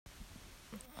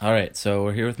All right, so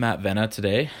we're here with Matt Venna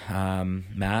today.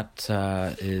 Matt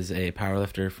is a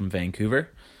powerlifter from Vancouver.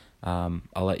 I'll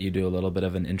let you do a little bit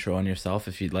of an intro on yourself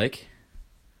if you'd like.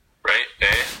 Right.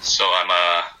 Okay. So I'm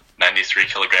a 93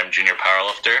 kilogram junior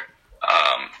powerlifter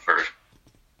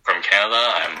from Canada.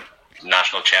 I'm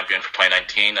national champion for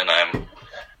 2019, and I'm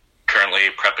currently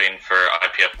prepping for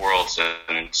IPF Worlds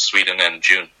in Sweden in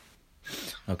June.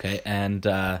 Okay, and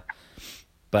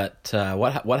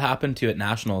what happened to you at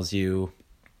Nationals?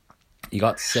 You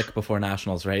got sick before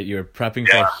Nationals, right? You were prepping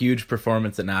for a huge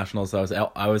performance at Nationals.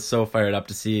 I was so fired up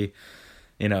to see,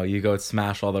 you go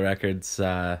smash all the records.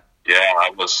 Yeah,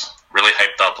 I was really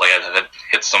hyped up. Like, I had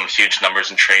hit some huge numbers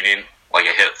in training. Like,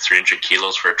 I hit 300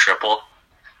 kilos for a triple.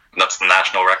 And that's the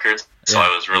national record. So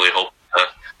I was really hoping to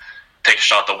take a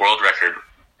shot at the world record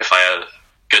if I had a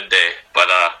good day. But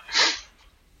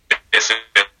basically,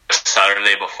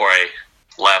 Saturday before I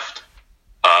left,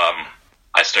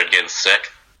 I started getting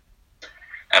sick.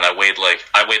 And I weighed like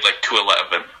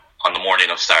 211 on the morning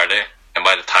of Saturday. And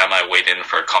by the time I weighed in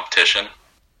for a competition,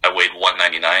 I weighed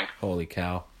 199. Holy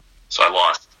cow. So I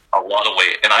lost a lot of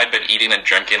weight. And I'd been eating and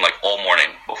drinking like all morning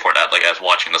before that. Like, I was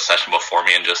watching the session before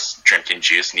me and just drinking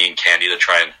juice and eating candy to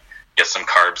try and get some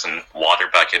carbs and water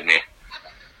back in me.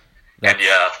 And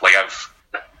yeah, like, I've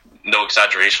no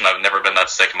exaggeration, I've never been that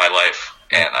sick in my life.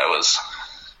 And I was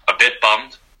a bit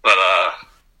bummed, but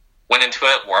went into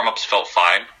it. Warm-ups felt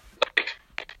fine. Like,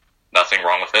 nothing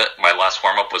wrong with it. My last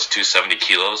warm-up was 270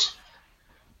 kilos.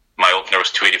 My opener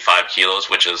was 285 kilos,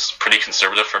 which is pretty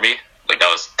conservative for me. Like, that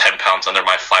was 10 pounds under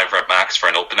my 5-rep max for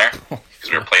an opener,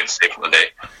 because we were playing safe in the day.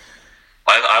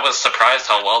 I was surprised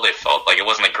how well they felt. Like, it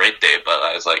wasn't a great day, but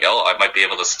I was like, I might be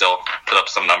able to still put up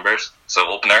some numbers. So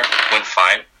opener went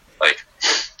fine, like,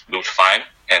 moved fine,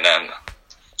 and then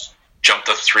jumped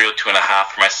to 302.5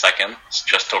 for my second,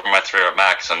 just over my 3-rep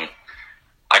max, and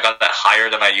I got that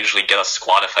higher than I usually get a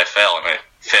squat if I fail, and I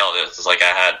failed. It was like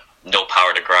I had no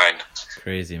power to grind.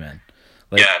 Crazy, man.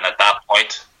 Yeah, and at that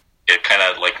point, it kind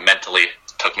of like mentally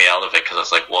took me out of it, because I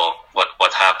was like, well,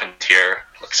 what happened here?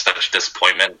 Like, such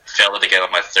disappointment. Failed it again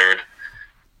on my third.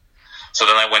 So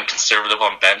then I went conservative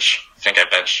on bench. I think I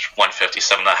benched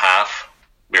 157.5.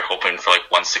 We were hoping for like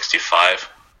 165,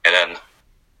 and then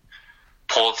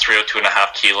pulled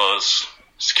 302.5 kilos,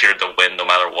 secured the win no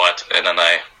matter what, and then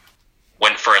I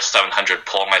went for a 700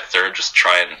 pull on my third, just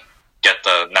try and get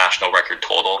the national record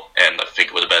total, and I think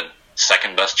it would have been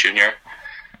second best junior,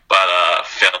 but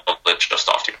failed it just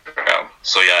off the ground.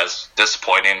 So yeah, it's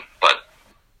disappointing, but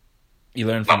you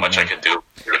learned not from much it, I could do.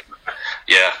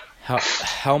 Yeah.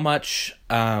 How much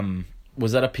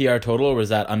was that a PR total, or was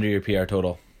that under your PR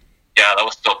total? Yeah, that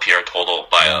was still PR total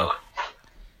by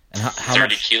and how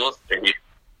 30 much? kilos.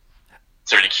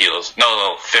 30 kilos.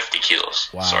 No, 50 kilos.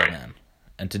 Wow, Sorry. man.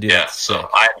 And to do that sick. So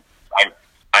I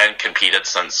hadn't competed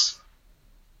since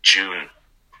June.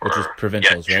 Which was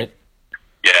provincials, June. right?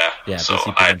 Yeah. So BC I've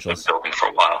been provincials. building for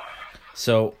a while.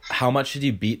 So how much did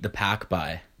you beat the pack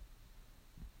by?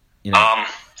 I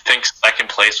think second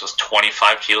place was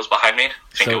 25 kilos behind me. I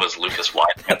think So- it was Lucas White.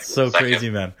 That's so second. crazy,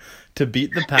 man. To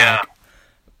beat the pack,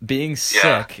 being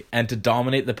sick, and to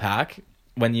dominate the pack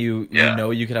when you know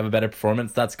you could have a better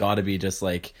performance, that's got to be just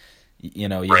like, you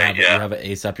have an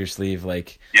ace up your sleeve.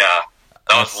 Like, Yeah.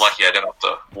 That was lucky. I didn't have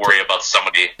to worry about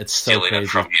somebody it's so stealing crazy. it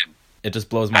from me. It just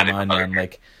blows my I didn't mind, know. man.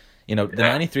 Like, the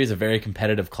 93 is a very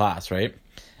competitive class, right?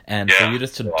 And for you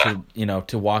just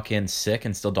to walk in sick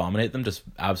and still dominate them, just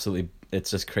absolutely,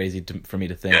 it's just crazy for me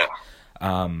to think. Yeah.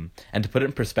 And to put it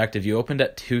in perspective, you opened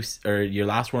at your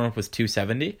last warm up was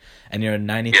 270, and you're a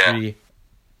 93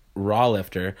 raw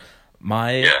lifter.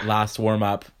 My last warm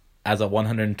up as a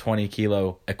 120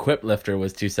 kilo equipped lifter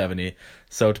was 270.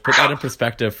 So to put that in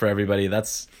perspective for everybody,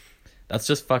 that's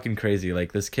just fucking crazy.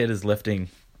 Like, this kid is lifting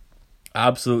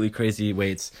absolutely crazy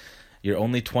weights. You're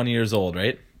only 20 years old,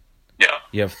 right? Yeah.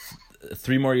 You have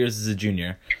 3 more years as a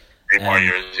junior. 3 more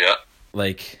years, yeah.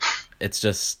 Like, it's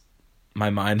just, my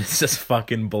mind is just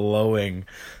fucking blowing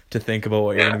to think about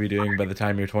what you're going to be doing by the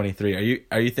time you're 23.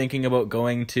 Are you thinking about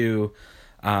going to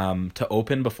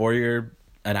open before you're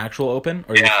an actual open?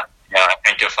 Or Yeah, I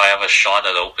think if I have a shot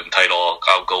at open title,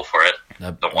 I'll go for it.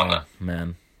 Don't want to.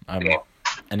 Man.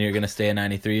 And you're going to stay at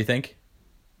 93, you think?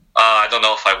 I don't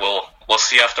know if I will. We'll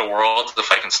see after Worlds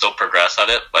if I can still progress at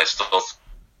it, but I still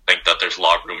think that there's a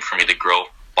lot of room for me to grow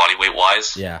body weight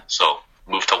wise. Yeah. So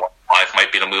move to 105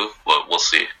 might be the move, but we'll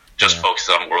see. Just focus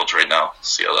on Worlds right now.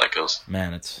 See how that goes.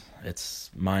 Man, it's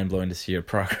mind blowing to see your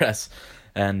progress.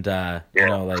 And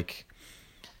like,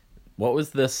 what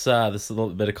was this little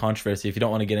bit of controversy? If you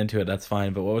don't want to get into it, that's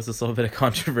fine. But what was this little bit of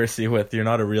controversy with you're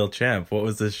not a real champ? What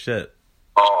was this shit?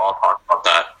 Oh, I'll talk about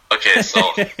that. Okay, so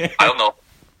I don't know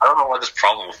what his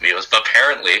problem with me was, but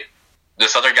apparently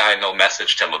this other guy I know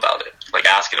messaged him about it, like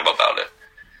asking him about it.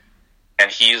 And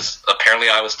apparently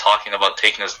I was talking about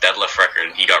taking his deadlift record,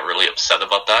 and he got really upset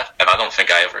about that. And I don't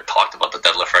think I ever talked about the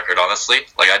deadlift record, honestly.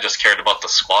 Like, I just cared about the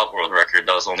squat world record.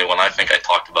 That was the only one I think I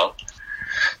talked about.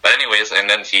 But anyways, and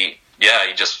then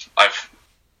I've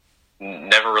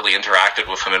never really interacted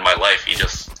with him in my life. He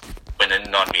just went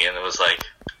in on me, and it was like,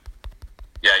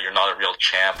 yeah, you're not a real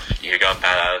champ. You got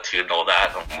bad attitude and all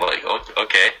that. I'm like,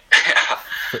 okay.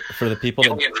 For the people, the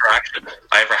only interaction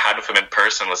I ever had with him in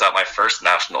person was at my first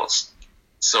nationals.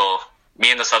 So me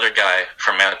and this other guy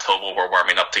from Manitoba were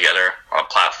warming up together on a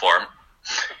platform,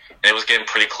 and it was getting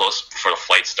pretty close before the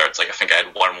flight starts. Like, I think I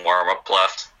had one warm up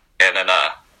left, and then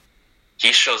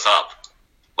he shows up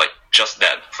like just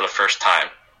then for the first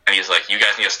time, and he's like, "You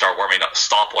guys need to start warming up.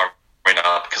 Stop warming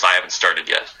up because I haven't started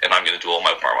yet, and I'm going to do all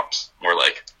my warm ups." We're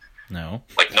like, "No,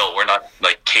 we're not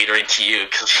like catering to you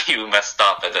because you messed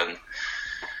up." And then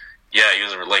yeah, he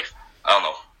was like, I don't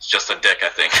know. It's just a dick, I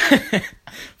think.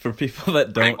 For people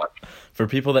that don't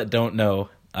know,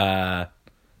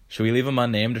 should we leave him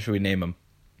unnamed or should we name him?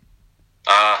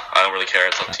 I don't really care.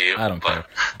 It's up to you. I don't care.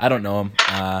 I don't know him.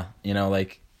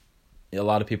 Like a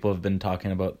lot of people have been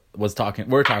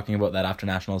we're talking about that after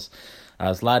nationals.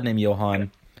 This lad named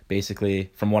Johan, basically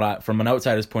from an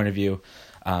outsider's point of view,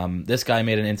 this guy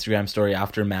made an Instagram story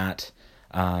after Matt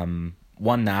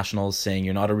won nationals saying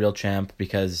you're not a real champ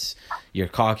because you're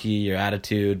cocky, your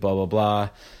attitude, blah, blah, blah.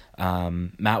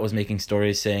 Matt was making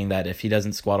stories saying that if he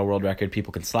doesn't squat a world record,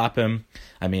 people can slap him.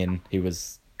 I mean,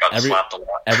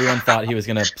 everyone thought he was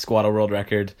going to squat a world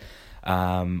record.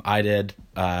 I did.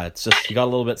 It's just, he got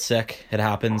a little bit sick. It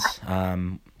happens.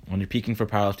 When you're peaking for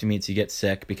powerlifting meets, you get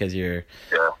sick because your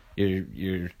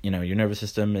nervous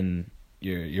system and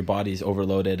your body's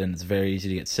overloaded, and it's very easy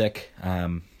to get sick.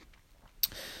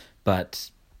 But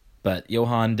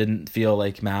Johan didn't feel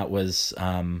like Matt was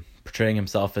portraying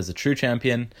himself as a true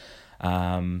champion.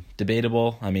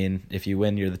 Debatable. I mean, if you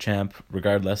win, you're the champ,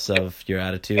 regardless of your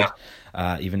attitude.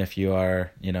 Even if you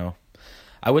are,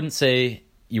 I wouldn't say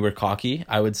you were cocky.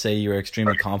 I would say you were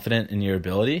extremely confident in your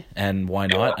ability, and why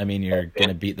not? I mean, you're going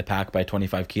to beat the pack by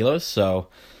 25 kilos. So,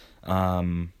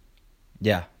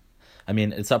 yeah. I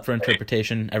mean, it's up for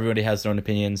interpretation. Everybody has their own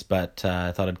opinions, but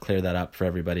I thought I'd clear that up for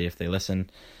everybody if they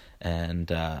listen. And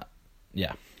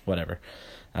yeah, whatever.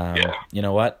 You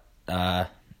know what? The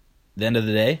end of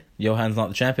the day, Johan's not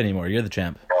the champ anymore. You're the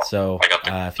champ. So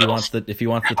if he wants the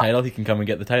title, he can come and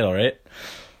get the title, right?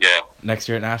 Yeah. Next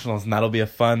year at nationals, and that'll be a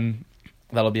fun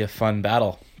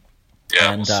battle.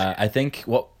 Yeah. And I think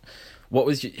what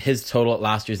was his total at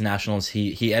last year's nationals?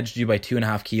 He edged you by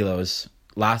 2.5 kilos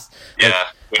last. Yeah,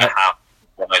 2.5.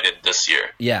 What I did this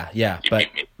year. Yeah,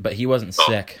 but he wasn't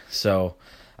sick. So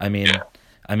I mean,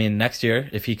 next year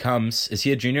if he comes, is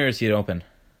he a junior or is he an open?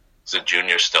 He's a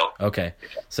junior still. Okay,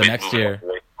 so next year,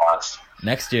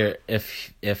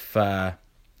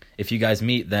 if you guys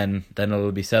meet, then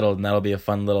it'll be settled, and that'll be a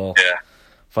fun little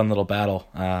battle.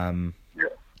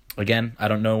 Again, I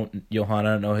don't know Johan.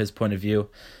 I don't know his point of view,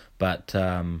 but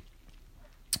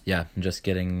yeah, I'm just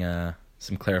getting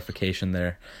some clarification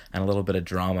there and a little bit of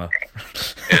drama.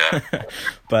 Yeah.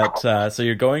 But so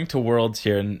you're going to Worlds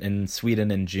here in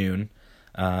Sweden in June.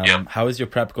 How is your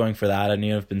prep going for that? I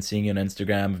know I've been seeing you on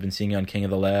Instagram. I've been seeing you on King of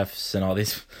the Lifts and all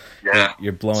these. Yeah,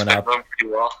 you're blowing up. Going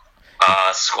pretty well.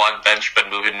 Squat, bench been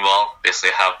moving well.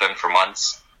 Basically, have been for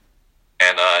months.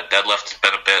 And deadlift's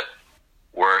been a bit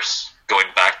worse. Going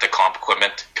back to comp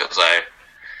equipment because I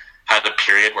had a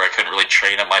period where I couldn't really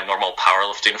train at my normal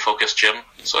powerlifting focused gym.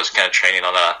 So I was kind of training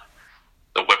on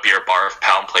the whippier bar of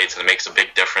pound plates, and it makes a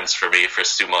big difference for me, for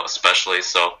sumo especially.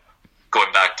 So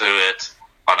going back to it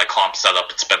on a comp setup,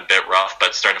 it's been a bit rough, but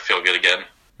it's starting to feel good again.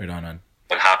 Right on. I'm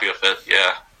happy with it,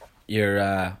 yeah.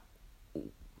 You're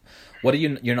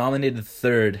nominated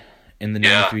third in the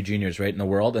 93 juniors, right, in the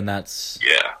world, and that's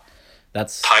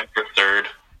tied for third,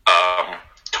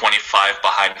 25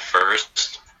 behind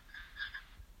first.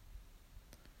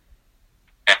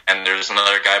 And there's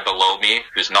another guy below me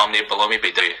who's nominated below me,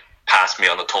 but they passed me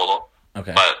on the total.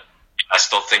 Okay. But I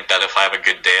still think that if I have a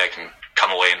good day, I can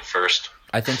come away in first.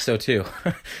 I think so too,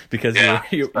 because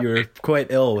you were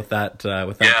quite ill with that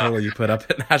total you put up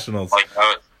at nationals. Like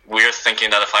we were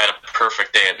thinking that if I had a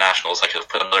perfect day at nationals, I could have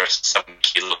put another 7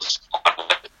 kilos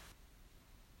on it.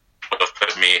 Would have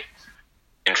put me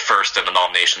in first in the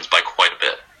nominations by quite a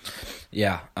bit.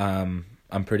 Yeah, I'm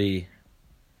pretty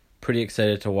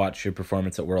excited to watch your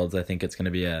performance at Worlds. I think it's going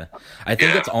to be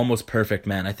it's almost perfect,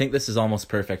 man. I think this is almost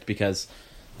perfect because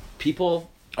people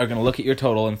are going to look at your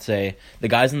total and say, the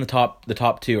guys in the top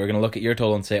 2 are going to look at your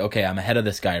total and say, okay, I'm ahead of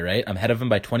this guy, right? I'm ahead of him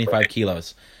by 25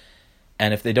 kilos.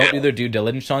 And if they don't do their due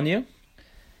diligence on you,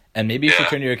 and maybe you should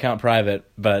turn your account private,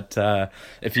 but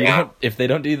if they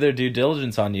don't do their due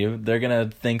diligence on you, they're going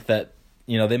to think that,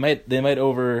 you know, they might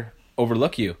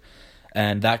overlook you.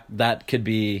 And that could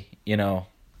be, you know,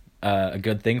 a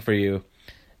good thing for you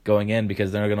going in,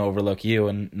 because they're going to overlook you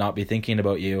and not be thinking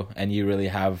about you, and you really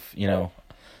have, you know,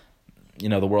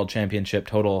 the world championship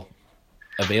total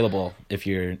available if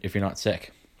you're not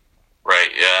sick. Right.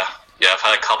 Yeah. I've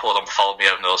had a couple of them follow me.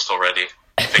 I've noticed already.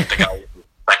 I think the guy who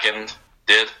second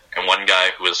did, and one guy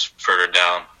who was further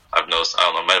down, I've noticed. I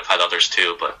don't know. Might have had others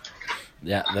too, but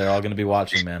yeah, they're all going to be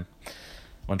watching, man.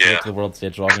 Once you get to the world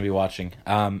stage, they're all going to be watching.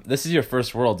 This is your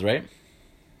first Worlds, right?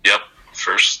 Yep,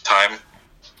 first time.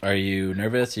 Are you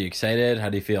nervous? Are you excited? How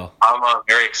do you feel? I'm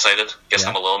very excited. Guess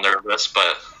I'm a little nervous, but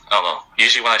I don't know.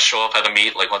 Usually when I show up at a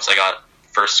meet, like once I got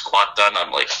first squat done,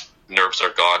 I'm like, nerves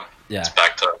are gone. Yeah. It's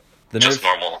back to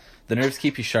normal. The nerves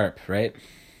keep you sharp, right?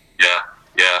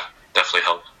 Yeah, definitely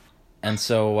help. And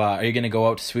so are you going to go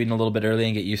out to Sweden a little bit early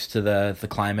and get used to the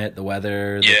climate, the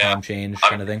weather, the time change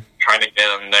kind of thing? Trying to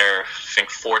get in there, I think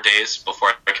 4 days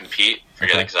before I compete.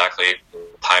 Forget exactly the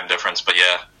time difference, but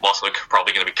yeah, I'm also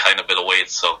probably going to be cutting a bit of weight,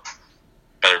 so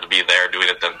better to be there doing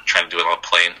it than trying to do it on a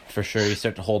plane. For sure, you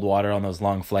start to hold water on those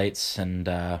long flights and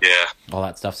all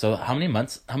that stuff. So how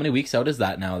many weeks out is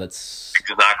that now? That's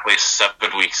exactly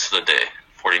 7 weeks to the day,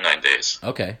 49 days.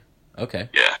 Okay.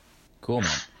 Yeah. Cool,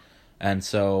 man. And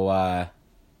so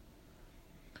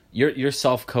you're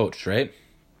self-coached, right?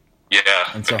 Yeah,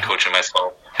 I've been coaching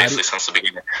myself basically since the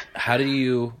beginning. How do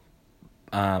you...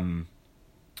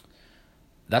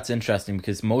 that's interesting,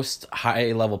 because most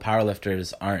high-level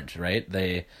powerlifters aren't, right?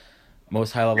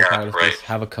 Most high-level powerlifters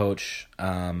have a coach,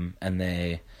 and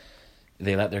they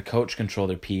let their coach control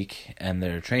their peak and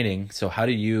their training. So how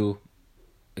do you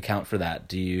account for that?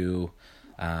 Do you...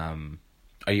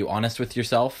 are you honest with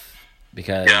yourself?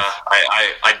 Because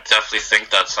I definitely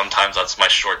think that sometimes that's my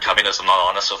shortcoming, is I'm not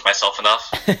honest with myself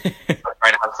enough. I'm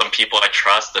trying to have some people I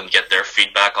trust and get their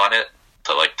feedback on it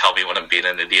to like tell me when I'm being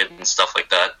an idiot and stuff like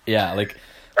that. Yeah, like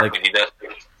need it.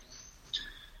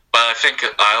 But I think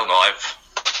I don't know.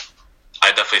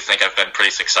 I definitely think I've been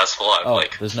pretty successful.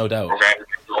 There's no doubt. Programmed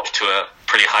to a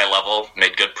pretty high level,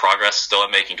 made good progress. Still,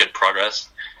 I'm making good progress,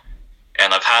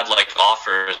 and I've had like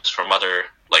offers from other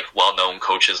like well-known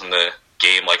coaches in the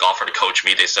game, like offer to coach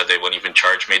me. They said they wouldn't even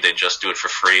charge me, they'd just do it for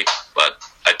free, but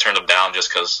I turned them down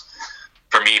just because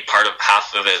for me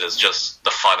half of it is just the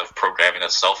fun of programming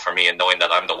itself for me, and knowing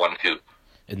that I'm the one who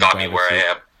got me where I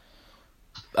am.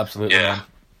 Absolutely, man.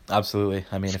 Absolutely.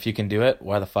 I mean, if you can do it,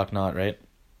 why the fuck not, right?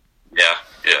 Yeah.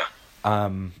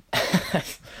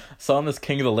 Saw on this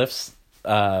King of the Lifts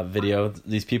video,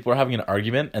 these people were having an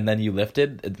argument, and then you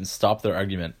lifted and stopped their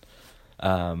argument.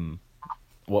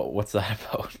 What's that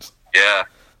about? Yeah,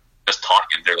 just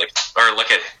talking. They're like, or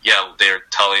look at, they're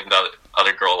telling the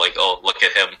other girl, like, oh, look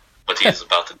at him, what he's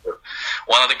about to do.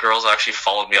 One of the girls actually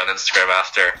followed me on Instagram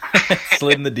after.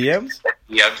 Slid in the DMs?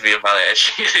 DM'd me about it, and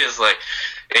she is like,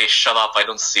 hey, shut up, I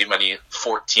don't see many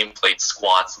 14-plate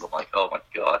squats. And I'm like, oh my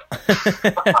god.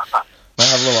 Might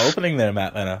have a little opening there,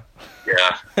 Matt Lena.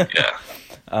 Yeah.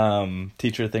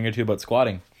 Teach her a thing or two about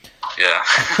squatting.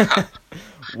 Yeah.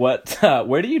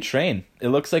 Where do you train? It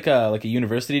looks like a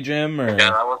university gym, or yeah,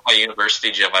 that was my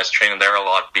university gym. I was training there a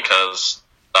lot because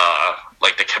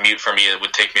like the commute for me, it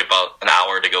would take me about an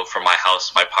hour to go from my house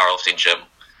to my powerlifting gym,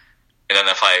 and then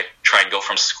if I try and go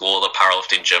from school to the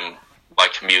powerlifting gym, my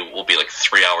commute will be like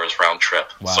 3 hours round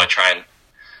trip. Wow. So I try and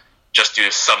just do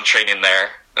some training there.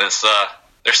 And it's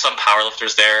there's some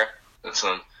powerlifters there. It's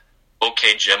an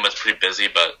okay gym. It's pretty busy,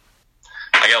 but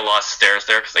I get a lot of stares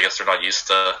there because I guess they're not used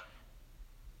to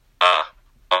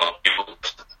people.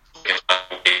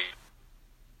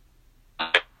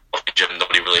 Gym,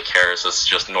 nobody really cares. It's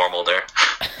just normal there.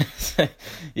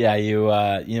 Yeah,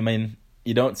 you mean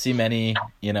you don't see many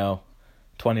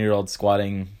 20-year-olds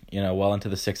squatting well into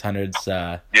the 600s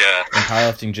in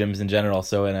powerlifting gyms in general.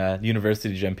 So in a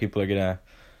university gym, people are gonna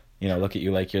look at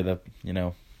you like you're the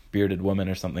bearded woman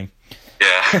or something.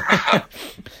 Yeah.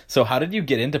 So how did you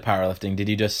get into powerlifting? Did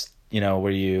you just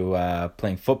were you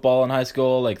playing football in high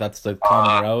school? Like that's the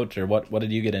common route, or what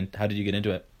did you get in? How did you get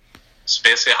into it? So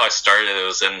basically how I started, it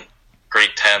was in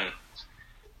grade 10,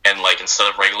 and like instead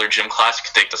of regular gym class, you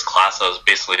could take this class that was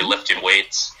basically lifting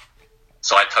weights.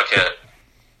 So I took it.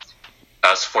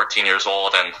 I was 14 years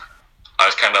old, and I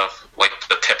was kind of like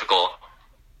the typical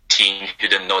teen who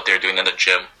didn't know what they were doing in the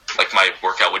gym. Like my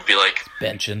workout would be like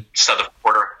benching, instead of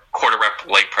quarter rep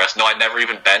leg press. No, I never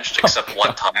even benched except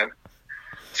one time.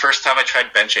 first time I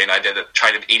tried benching,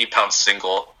 tried an 80-pound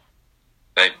single,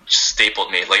 and it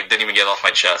stapled me. Like, it didn't even get off my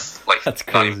chest. Like, that's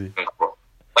crazy.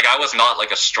 Like, I was not,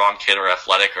 like, a strong kid or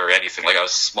athletic or anything. Like, I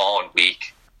was small and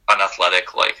weak,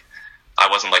 unathletic. Like, I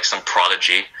wasn't, like, some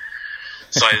prodigy.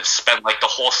 So I spent, like, the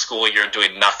whole school year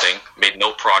doing nothing, made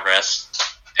no progress.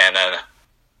 And then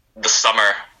the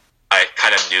summer, I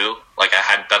kind of knew, like, I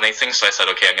hadn't done anything. So I said,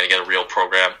 okay, I'm going to get a real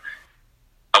program.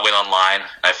 I went online.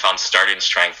 I found Starting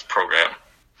Strength program.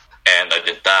 And I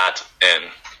did that. And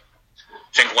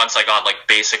I think once I got, like,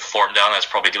 basic form down, I was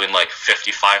probably doing, like,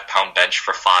 55-pound bench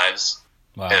for fives.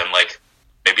 Wow. And, like,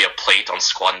 maybe a plate on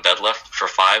squat and deadlift for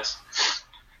fives.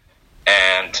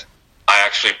 And I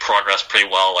actually progressed pretty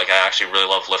well. Like, I actually really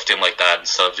love lifting like that.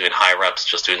 Instead of doing high reps,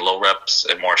 just doing low reps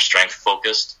and more strength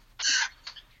focused.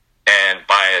 And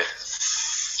by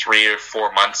 3 or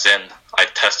 4 months in, I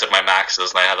tested my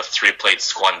maxes and I had a 3-plate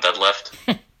squat and deadlift,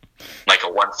 like a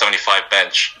 175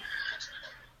 bench.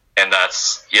 And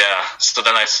that's, yeah. So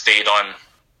then I stayed on.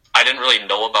 I didn't really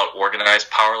know about organized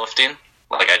powerlifting.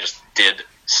 Like, I just did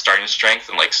Starting Strength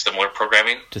and, like, similar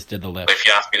programming. Just did the lift. But if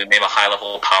you asked me to name a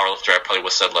high-level powerlifter, I probably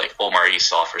would have said, like, Omar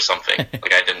Isuf or something.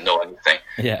 Like, I didn't know anything.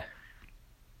 Yeah.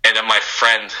 And then my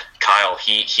friend, Kyle,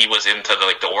 he was into,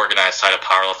 the organized side of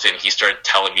powerlifting. He started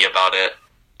telling me about it,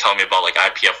 telling me about, like,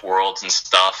 IPF Worlds and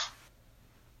stuff.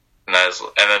 And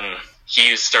then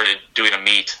he started doing a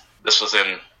meet. This was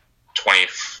in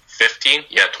 2015?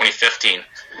 Yeah, 2015.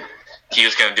 He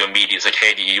was going to do a meet. He's like,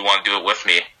 hey, do you want to do it with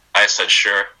me? I said,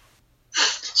 sure.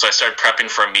 So I started prepping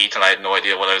for a meet, and I had no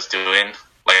idea what I was doing.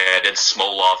 Like, I did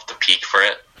Smolov to peak for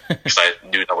it, because I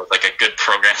knew that was, like, a good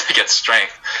program to get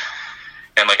strength.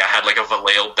 And, like, I had, like, a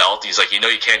Vallejo belt. He's like, you know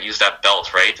you can't use that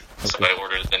belt, right? Okay. So I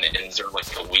ordered an Inzer, like,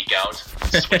 a week out,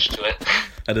 switched to it.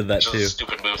 I did that, too. Just a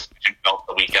stupid move, switching belt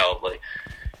a week out. Like,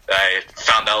 I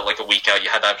found out, like, a week out, you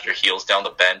had to have your heels down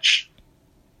the bench.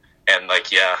 And,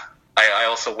 like, yeah. I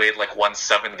also weighed, like,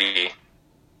 170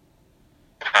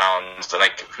 pounds, and I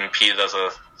competed as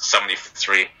a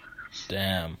 73.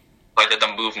 Damn. I did the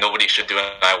move nobody should do, and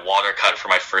I water cut for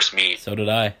my first meet. So did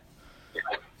I.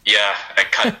 Yeah, I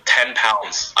cut 10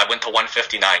 pounds. I went to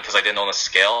 159 because I didn't own a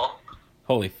scale.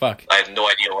 Holy fuck. I had no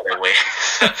idea what I weighed.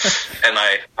 And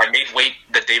I made weight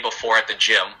the day before at the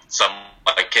gym, so I'm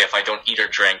like, okay, if I don't eat or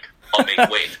drink, I'll make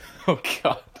weight. Oh,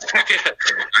 God.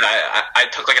 I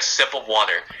took, like, a sip of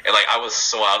water, and, like, I was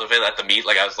so out of it at the meet.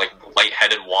 Like, I was, like,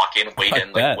 lightheaded walking, weight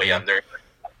in, like, way under.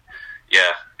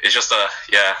 Yeah, it's just I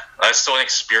was so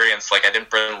inexperienced. Like, I didn't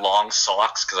bring long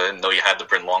socks because I didn't know you had to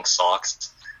bring long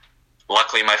socks.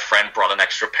 Luckily, my friend brought an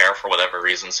extra pair for whatever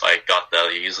reason, so I got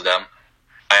to use them.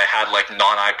 I had, like,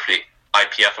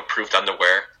 non-IPF approved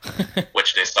underwear,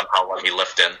 which they somehow let me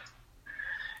lift in.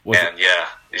 Yeah,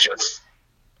 it's just...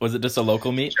 Was it just a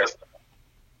local meet?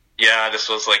 Yeah, this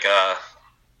was like the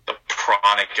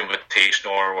Pronic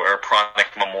Invitational or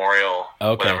Pronic Memorial,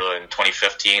 whatever, in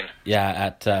 2015. Yeah,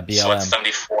 at BLM. So at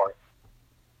 74.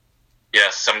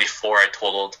 Yeah, 74 I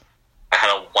totaled. I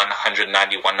had a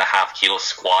 191.5 kilo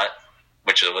squat,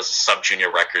 which was a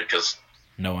sub-junior record because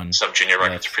sub-junior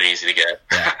records are pretty easy to get.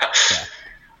 Yeah.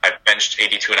 I benched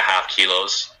 82.5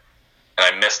 kilos,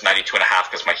 and I missed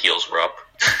 92.5 because my heels were up.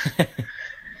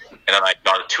 And then I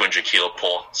got a 200 kilo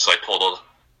pull, so I totaled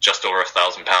just over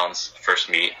 1,000 pounds first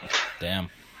meet.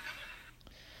 Damn.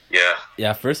 Yeah.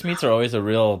 Yeah, first meets are always a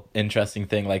real interesting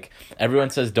thing. Like, everyone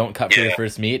says don't cut for your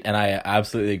first meet, and I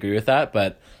absolutely agree with that,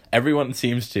 but everyone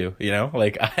seems to, you know?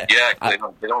 Like, they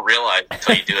don't realize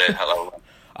until you do it.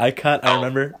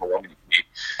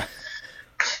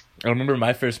 I remember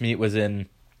my first meet was in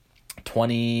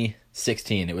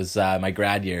 2016. It was my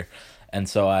grad year, and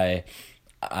so I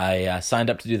signed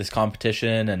up to do this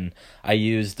competition, and I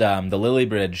used the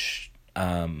Lilliebridge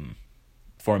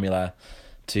formula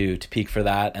to peak for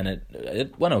that, and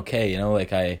it went okay, you know.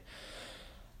 Like, I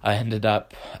ended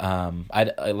up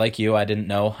I like you, I didn't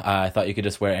know. I thought you could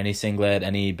just wear any singlet,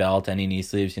 any belt, any knee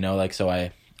sleeves, you know. Like, so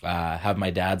I have my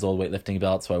dad's old weightlifting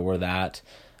belt, so I wore that.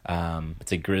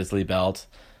 It's a Grizzly belt.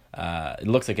 It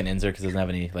looks like an Inzer because it doesn't have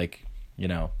any, like, you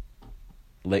know,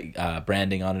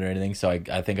 branding on it or anything, so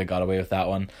I think I got away with that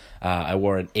one. I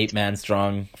wore an 8-man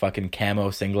strong fucking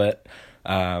camo singlet,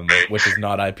 which is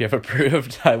not IPF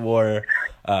approved. I wore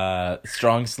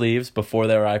strong sleeves before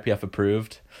they were IPF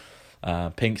approved,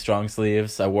 pink strong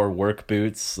sleeves. I wore work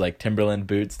boots, like Timberland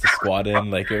boots to squat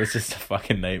in. Like, it was just a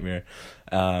fucking nightmare.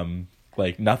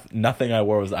 Like, nothing I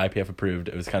wore was IPF approved.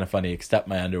 It was kind of funny, except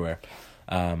my underwear.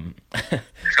 And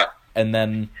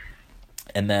then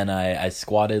I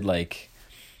squatted, like,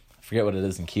 I forget what it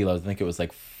is in kilos. I think it was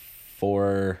like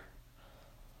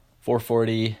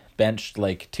 440 benched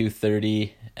like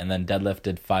 230 and then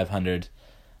deadlifted 500.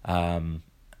 And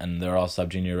they're all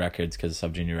sub-junior records because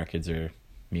sub-junior records are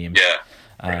memes.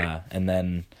 Yeah. And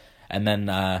then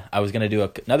I was going to do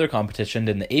another competition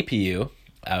in the APU.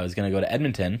 I was going to go to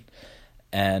Edmonton,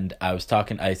 and I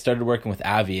started working with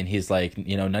Avi, and he's like,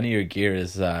 none of your gear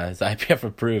is IPF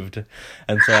approved.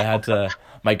 And so I had to,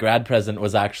 my grad present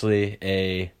was actually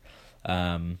a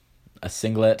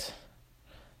singlet,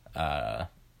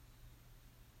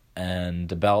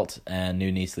 and a belt and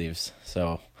new knee sleeves.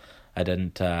 So I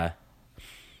didn't,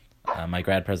 my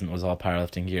grad present was all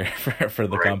powerlifting gear for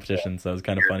the competition. So it was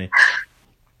kind of funny.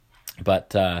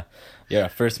 But,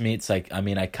 first meets, I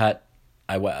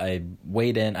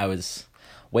weighed in, I was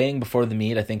weighing before the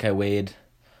meet. I think I weighed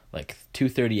like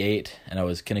 238 and I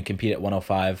was going to compete at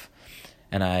 105,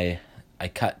 and I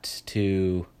cut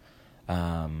to,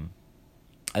 I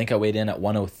think I weighed in at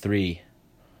 103.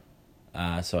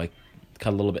 So I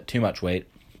cut a little bit too much weight,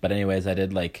 but anyways, I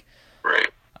did like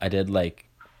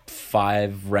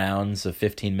 5 rounds of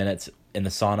 15 minutes in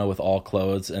the sauna with all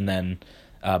clothes, and then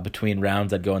between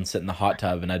rounds I'd go and sit in the hot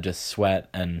tub and I'd just sweat,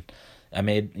 and I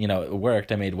made, it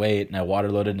worked. I made weight and I water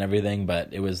loaded and everything, but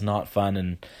it was not fun.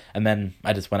 And then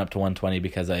I just went up to 120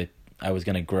 because I was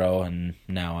going to grow, and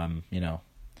now I'm,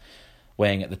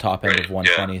 weighing at the top end of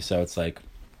 120. Yeah. So it's like,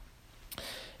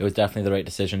 it was definitely the right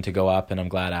decision to go up, and I'm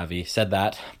glad Avi said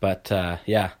that. But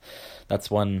that's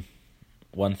one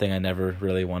thing I never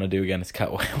really want to do again is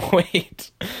cut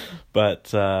weight. But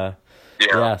so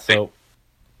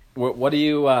what do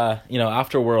you,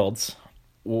 after Worlds,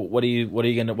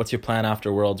 what's your plan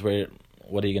after Worlds? What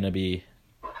are you going to be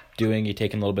doing? You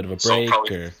taking a little bit of a break,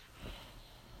 or?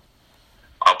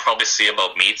 I'll probably see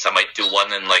about meets. I might do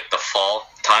one in like the fall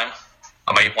time.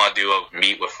 I might want to do a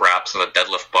meet with wraps and a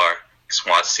deadlift bar. Just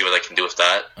want to see what I can do with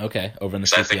that. Okay, over in the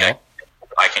CPL. I think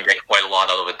I can get quite a lot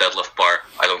out of a deadlift bar.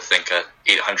 I don't think a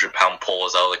 800-pound pull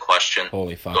is out of the question.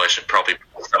 Holy fuck. So I should probably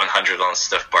put 700 on a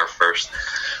stiff bar first.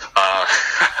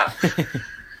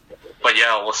 But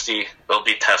yeah, we'll see. It'll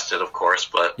be tested, of course,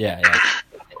 but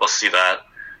we'll see that.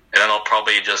 And then I'll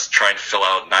probably just try and fill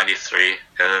out 93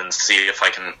 and see if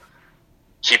I can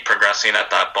keep progressing at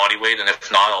that body weight. And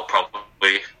if not, I'll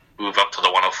probably move up to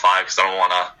the 105 because I don't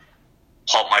want to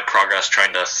halt my progress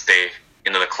trying to stay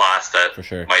into the class that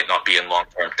might not be in long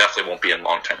term. Definitely won't be in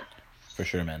long term. For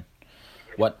sure, man.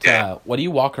 What do you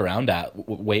walk around at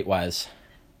weight wise?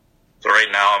 So right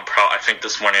now I think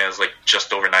this morning is like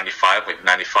just over 95, like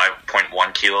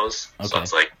 95.1 kilos. Okay. So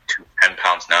it's like 10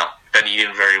 pounds now. Been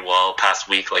eating very well past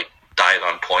week, like diet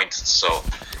on point. So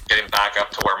getting back up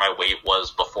to where my weight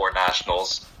was before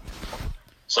nationals.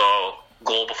 So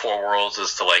goal before Worlds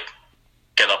is to like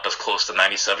get up as close to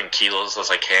 97 kilos as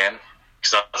I can.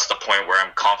 Because that's the point where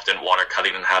I'm confident water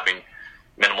cutting and having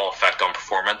minimal effect on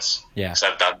performance. Yeah. Because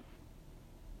I've done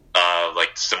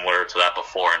like similar to that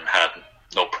before and had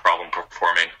no problem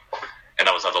performing. And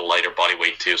I was at a lighter body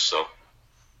weight too, so.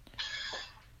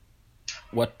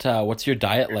 What's your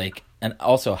diet like? And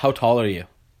also, how tall are you?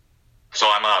 So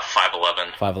I'm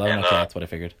 5'11". 5'11", okay, that's what I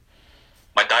figured.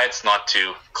 My diet's not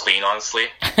too clean, honestly.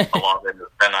 A lot of it is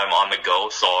then I'm on the go,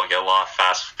 so I'll get a lot of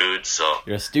fast food, so.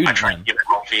 You're a student, I try to keep it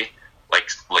healthy.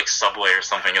 Like Subway or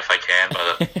something if I can,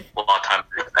 but a lot of times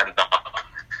I end up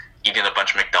eating a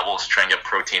bunch of McDoubles trying to get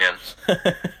protein in.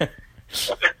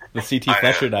 The CT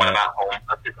Fletcher diet. When I'm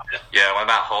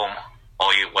at home,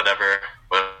 I'll eat whatever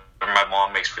my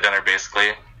mom makes for dinner, basically.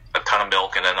 A ton of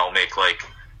milk, and then I'll make like,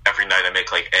 every night I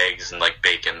make like eggs and like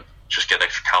bacon, just get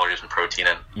extra calories and protein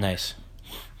in. Nice.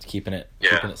 Keeping it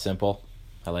simple.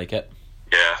 I like it.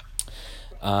 Yeah.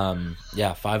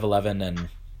 5'11", and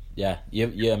yeah,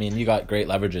 I mean, you got great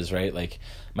leverages, right? Like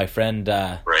my friend,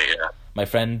 I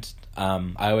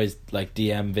always like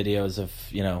DM videos of,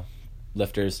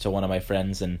 lifters to one of my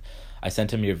friends, and I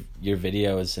sent him your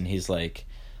videos, and he's like,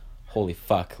 holy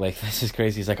fuck, like this is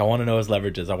crazy. He's like, I want to know his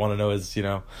leverages. I want to know his,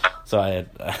 so I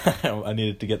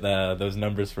needed to get those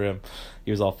numbers for him.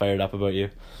 He was all fired up about you.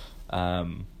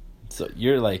 So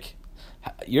you're like,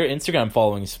 your Instagram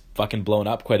following's fucking blown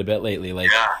up quite a bit lately.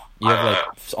 Like you have like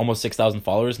almost 6,000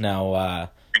 followers now. I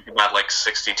think I'm at like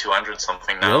 6,200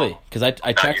 something now. Really? Because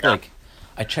I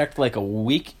checked like a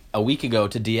week ago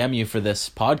to DM you for this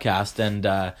podcast,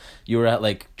 and you were at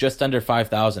like just under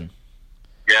 5,000.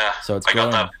 Yeah. So it's I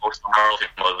growing. got that post on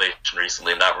motivation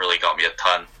recently, and that really got me a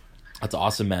ton. That's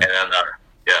awesome, man. And then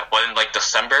but in like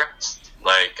December,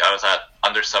 like I was at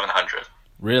under 700.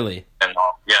 Really? And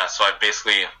so I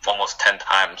basically almost 10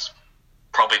 times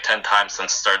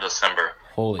since start of December.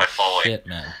 Holy shit,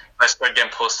 man. I started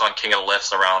getting posts on King of the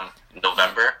Lifts around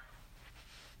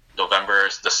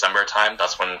December time.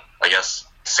 That's when I guess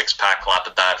six-pack lap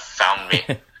at that, found me.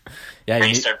 Yeah, and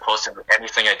he started posting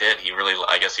anything I did.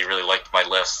 I guess he really liked my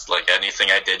list. Like, anything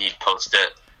I did, he'd post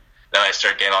it. Then I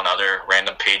started getting on other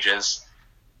random pages.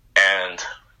 And,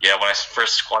 yeah, when I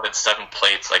first squatted 7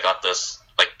 plates, I got this,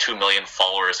 like, 2 million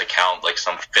followers account, like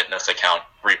some fitness account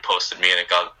reposted me, and it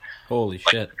got, holy like,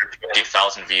 shit,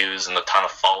 50,000 views and a ton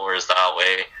of followers that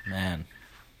way. Man.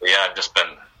 But yeah, I've just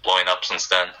been blowing up since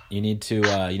then. You need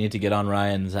to get on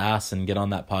Ryan's ass and get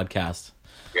on that podcast.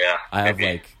 Yeah. I have,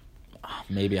 like,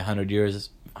 maybe 100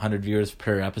 viewers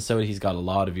per episode. He's got a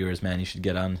lot of viewers, man. You should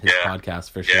get on his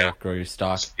podcast for sure. Yeah. Grow your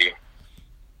stock.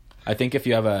 I think if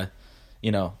you have a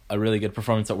really good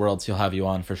performance at Worlds, he'll have you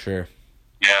on for sure.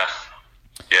 Yeah.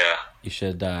 You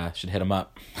should hit him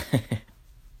up.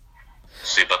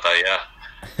 See about that,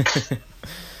 yeah.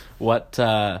 What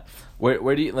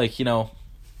where do you, like,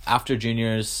 after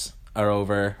juniors are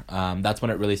over, that's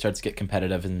when it really starts to get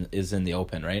competitive and is in the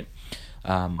open, right?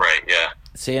 Right, yeah.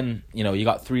 Saying, you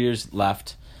got 3 years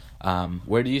left,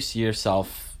 where do you see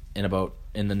yourself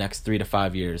in the next 3 to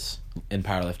 5 years in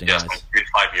powerlifting? Yes, 3 to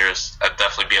 5 years. I'd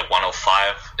definitely be at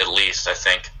 105 at least, I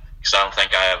think, because I don't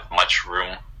think I have much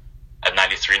room at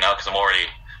 93 now, because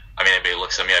everybody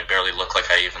looks at me, I barely look like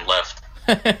I even lift.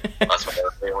 That's what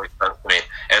everybody always says to me.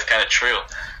 And it's kind of true.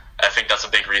 I think that's a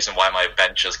big reason why my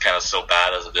bench is kind of so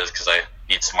bad as it is, because I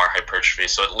need some more hypertrophy.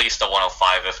 So at least a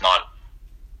 105, if not,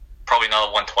 probably not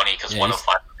a 120, because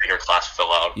 105 is a bigger class to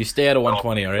fill out. You stay at a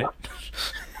 120, all right?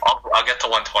 I'll get to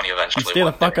 120 eventually. Stay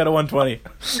the fuck out of 120.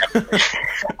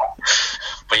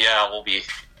 But yeah, I'll be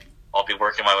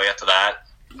working my way up to that.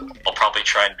 I'll probably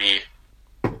try and be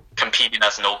competing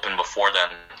as an open before then,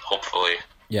 hopefully.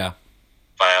 Yeah.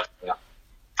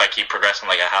 If I keep progressing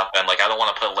like I have been, like, I don't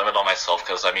want to put a limit on myself,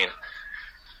 because like,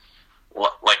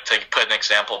 to put an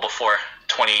example, before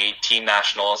 2018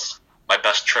 nationals, my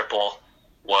best triple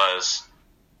was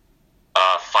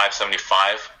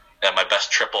 575, and my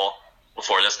best triple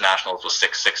before this nationals was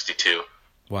 662.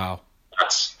 Wow.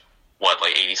 That's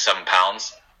like 87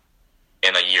 pounds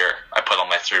in a year I put on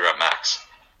my 3-rep max.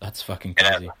 That's fucking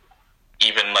crazy. And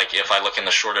even like if I look in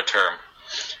the shorter term,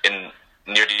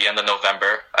 near the end of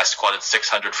November, I squatted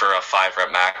 600 for a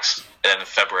 5-rep max, and then in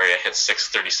February I hit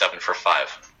 637 for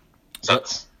 5. So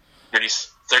that's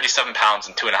 37 pounds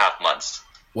in 2.5 months.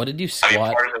 What did you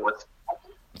squat? Part of it was,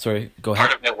 sorry, go ahead.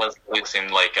 Part of it was losing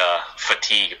like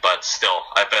fatigue, but still,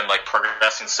 I've been like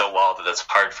progressing so well that it's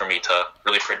hard for me to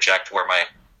really project where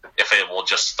if it will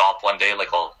just stop one day.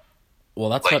 Well,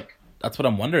 that's what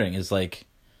I'm wondering is like,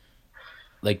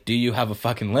 do you have a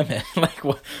fucking limit? Like,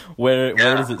 where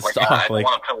does it stop? I don't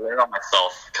want to put a limit on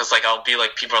myself, because like I'll be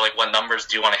like, people are like, what numbers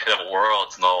do you want to hit at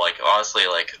Worlds? No, like honestly,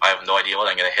 like I have no idea what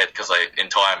I'm gonna hit, because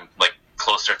until I'm like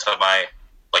closer to my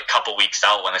like couple weeks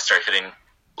out, when I start hitting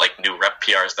like new rep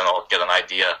PRs, then I'll get an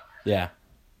idea. Yeah.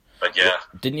 But yeah.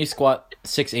 Didn't you squat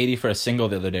 680 for a single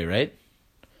the other day, right?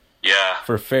 Yeah.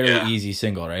 For a fairly easy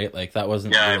single, right? Like that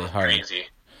wasn't really hard. Easy.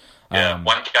 Yeah,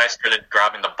 one guy started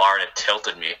grabbing the bar and it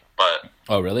tilted me, but...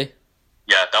 Oh, really?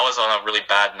 Yeah, that was on a really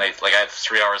bad night. Like, I had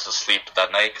 3 hours of sleep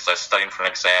that night because I was studying for an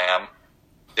exam.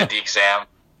 Did the exam,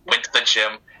 went to the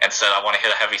gym, and said, I want to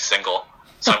hit a heavy single.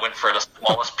 So I went for the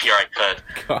smallest PR I could,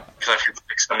 because I hit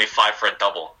 675 for a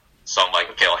double. So I'm like,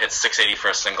 okay, I'll hit 680 for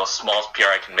a single, smallest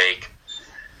PR I can make.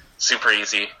 Super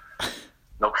easy.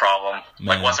 No problem.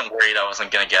 Man. Like, wasn't worried I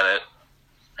wasn't going to get it.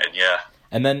 And yeah.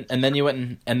 And then you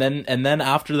went and then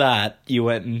after that you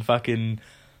went and fucking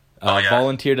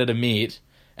volunteered at a meet,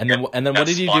 and then what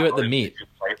did you do at the meet?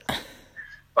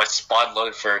 I spot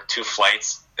loaded for 2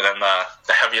 flights, and then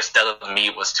the heaviest dead of the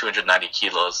meet was 290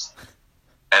 kilos.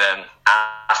 And then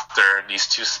after, these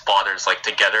 2 spotters like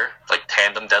together, like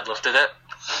tandem deadlifted it.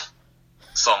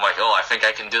 So I'm like, oh, I think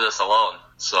I can do this alone.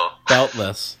 So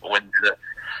beltless. When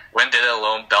did it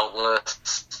alone,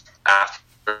 beltless.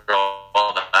 After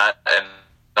all that, and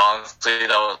honestly,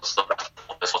 that was the best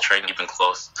this whole training, even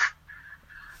close.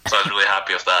 So I was really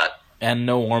happy with that. And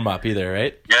no warm up either,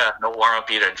 right? Yeah, no warm up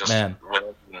either. Just man.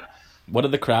 What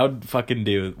did the crowd fucking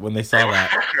do when they saw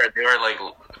that?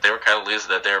 They were kind of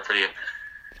losing it. They were pretty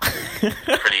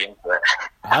into it.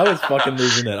 I was fucking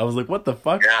losing it. I was like, what the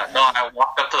fuck? Yeah, no, I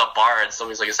walked up to the bar and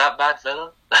somebody's like, is that Matt Venom?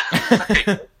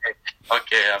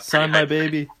 Okay, sign my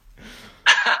baby.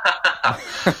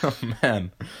 Oh,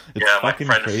 man, it's fucking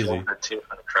crazy. Too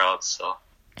for the crowd, so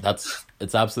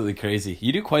it's absolutely crazy.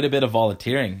 You do quite a bit of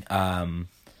volunteering. Yeah,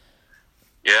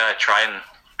 I try and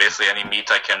basically any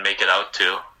meet I can make it out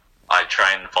to, I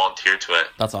try and volunteer to it.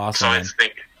 That's awesome. So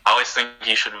I always think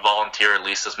you should volunteer at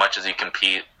least as much as you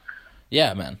compete.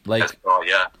 Yeah, man. Like,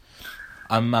 yeah.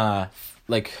 I'm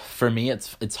like for me,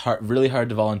 it's hard, really hard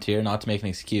to volunteer. Not to make an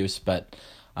excuse, but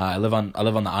I live on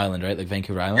the island, right? Like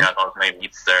Vancouver Island. Yeah, those main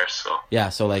meets there. So yeah,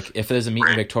 so like if there's a meet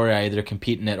in Victoria, I either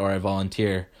compete in it or I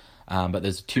volunteer. But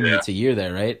there's 2 meets a year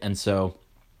there, right? And so,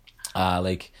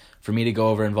 like for me to go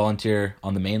over and volunteer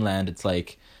on the mainland, it's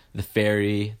like the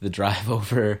ferry, the drive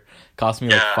over, cost me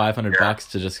like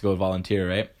 $500 to just go volunteer,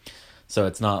 right? So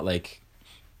it's not like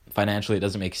financially it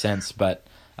doesn't make sense, but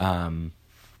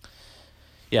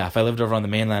yeah, if I lived over on the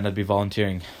mainland, I'd be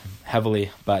volunteering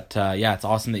heavily. But yeah, it's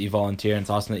awesome that you volunteer, and it's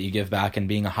awesome that you give back. And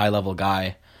being a high level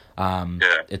guy,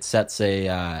 it sets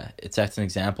an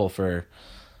example for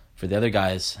the other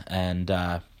guys. And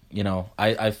you know,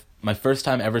 I've my first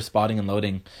time ever spotting and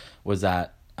loading was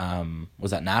at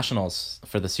Nationals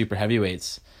for the super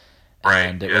heavyweights,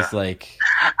 and it was like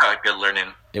good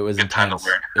learning. It was intense.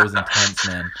 It was intense,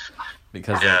 man.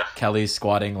 Because like, Kelly's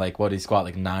squatting like what he squat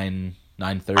like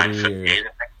 930 or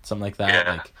something like that,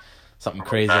 like something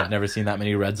crazy. I've never seen that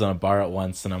many reds on a bar at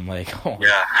once, and I'm like, oh my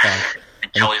God.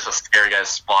 Kelly's a scary guy's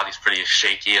spot. He's pretty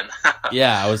shaky and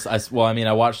yeah, I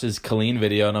watched his Colleen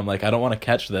video, and I'm like, I don't want to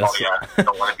catch this. Oh yeah, I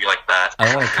don't want to be like that. I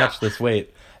don't want to catch this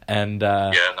weight. And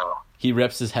he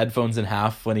rips his headphones in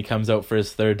half when he comes out for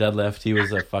his third deadlift. He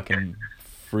was a fucking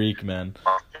freak, man.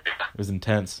 It was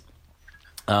intense.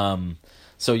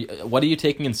 So what are you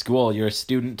taking in school? You're a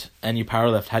student and you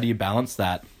powerlift. How do you balance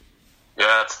that?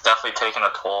 Yeah, it's definitely taking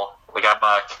a toll. Like, I'm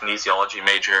a kinesiology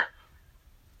major.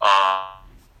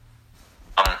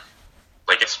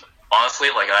 Like, it's honestly,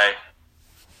 like,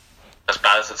 as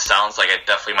bad as it sounds, like,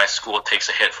 my school takes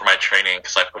a hit for my training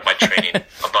because I put my training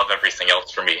above everything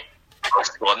else for me.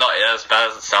 Well, no, as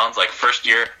bad as it sounds, like, first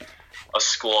year of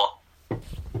school,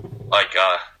 like,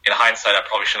 in hindsight, I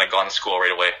probably shouldn't have gone to school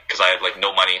right away because I had, like,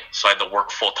 no money. So I had to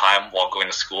work full-time while going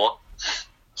to school.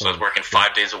 So I was working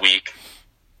 5 days a week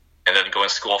and then going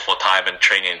to school full-time and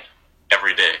training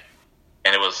every day.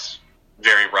 And it was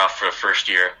very rough for the first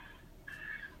year.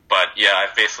 But, yeah,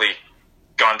 I've basically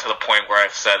gone to the point where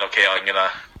I've said, okay, I'm going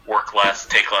to work less,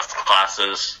 take less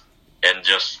classes, and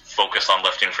just focus on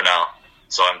lifting for now.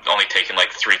 So I'm only taking,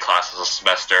 like, 3 classes a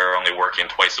semester, only working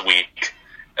twice a week.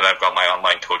 And I've got my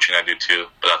online coaching I do too,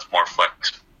 but that's more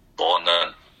flexible. And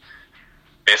then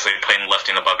basically playing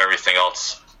lifting above everything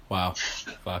else. Wow,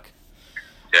 fuck.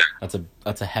 Yeah,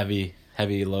 that's a heavy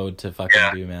load to fucking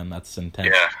do, man. That's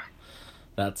intense.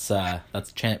 Yeah,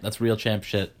 that's real champ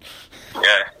shit.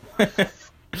 Yeah, yeah.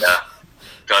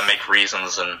 Gotta make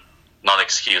reasons and not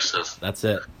excuses. That's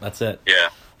it. Yeah.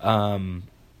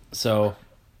 So,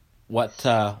 what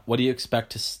do you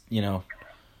expect to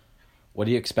What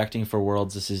are you expecting for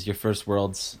Worlds? This is your first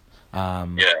Worlds.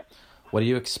 What do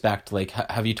you expect? Like,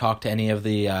 have you talked to any of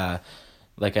the,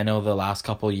 like, I know the last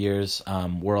couple years,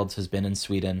 Worlds has been in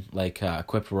Sweden, like,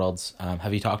 Equipped Worlds.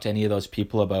 Have you talked to any of those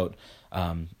people about,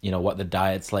 what the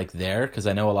diet's like there? Because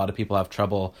I know a lot of people have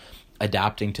trouble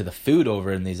adapting to the food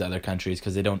over in these other countries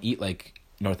because they don't eat like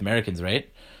North Americans, right?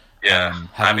 Yeah,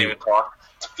 I haven't even talked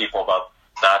to people about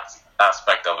that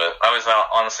aspect of it. I was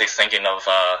honestly thinking of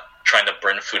trying to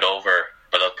bring food over,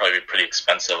 but that'd probably be pretty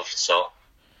expensive. So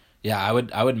yeah, I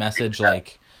would message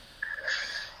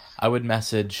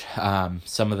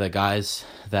some of the guys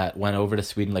that went over to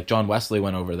Sweden, like John Wesley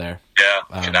went over there. Yeah,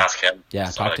 you can ask him.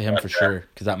 Yeah, talk to him for sure,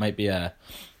 because that might be a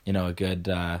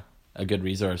good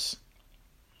resource.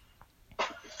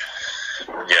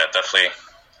 Yeah, definitely.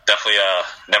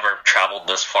 Never traveled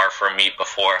this far for a meet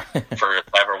before. If I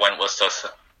ever went was to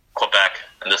Quebec,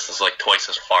 and this is like twice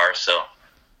as far, so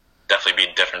definitely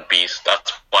be a different beast.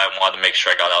 That's why I wanted to make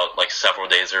sure I got out like several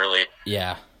days early.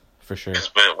 Yeah, for sure.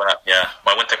 When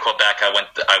I went to Quebec, I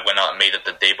went out and made it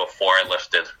the day before I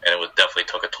lifted, and it definitely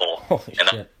took a toll. Holy and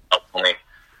shit. That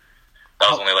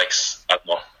was only like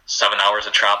 7 hours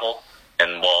of travel,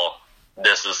 and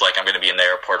this is like I'm going to be in the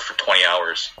airport for 20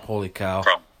 hours. Holy cow!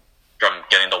 From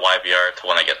getting to YVR to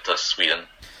when I get to Sweden.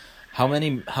 How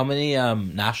many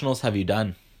nationals have you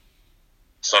done?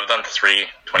 So I've done 3,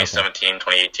 2017,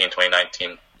 2018,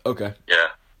 2019. Okay. Yeah.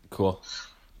 Cool.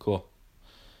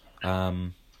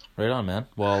 Right on, man.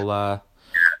 Well,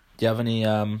 do you have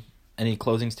any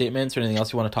closing statements or anything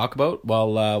else you want to talk about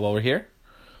while we're here?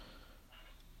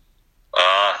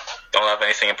 Don't have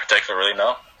anything in particular, really,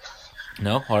 no.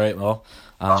 No? All right, well,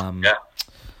 yeah.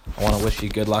 I want to wish you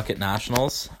good luck at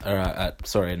Nationals,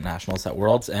 or Nationals, at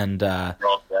Worlds, and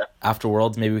after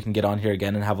Worlds, maybe we can get on here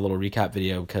again and have a little recap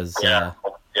video, because yeah,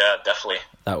 definitely.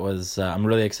 That was I'm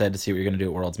really excited to see what you're going to do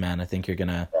at Worlds, man. I think you're going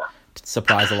to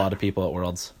surprise a lot of people at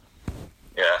Worlds.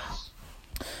 Yeah.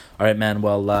 All right, man.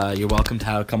 Well, you're welcome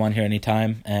to come on here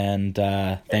anytime, and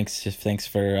thanks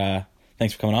for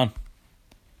coming on.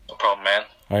 No problem, man.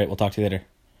 All right, we'll talk to you later.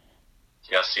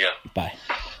 Yeah, see ya. Bye.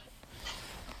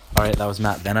 All right, that was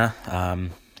Matt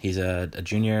Benna. He's a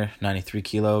junior 93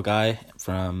 kilo guy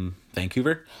from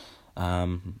Vancouver.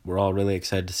 We're all really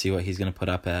excited to see what he's going to put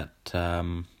up at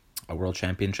a World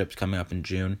Championships coming up in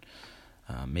June.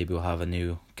 Maybe we'll have a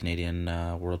new Canadian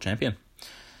world champion.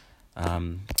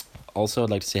 Also, I'd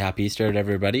like to say Happy Easter to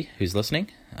everybody who's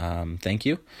listening. Thank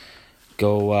you.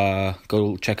 Go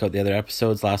check out the other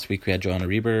episodes. Last week we had Joanna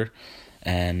Reber,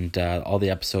 and all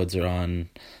the episodes are on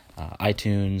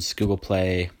iTunes, Google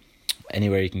Play,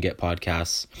 anywhere you can get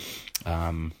podcasts.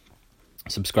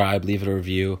 Subscribe, leave it a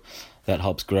review. That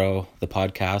helps grow the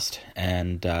podcast.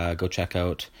 And go check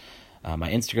out my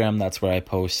Instagram. That's where I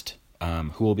post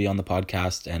who will be on the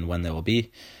podcast and when they will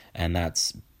be. And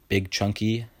that's Big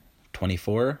Chunky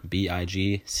 24,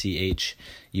 BIGCHUNCKEY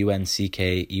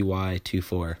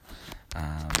 24.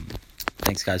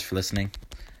 Thanks guys for listening,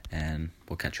 and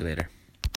we'll catch you later.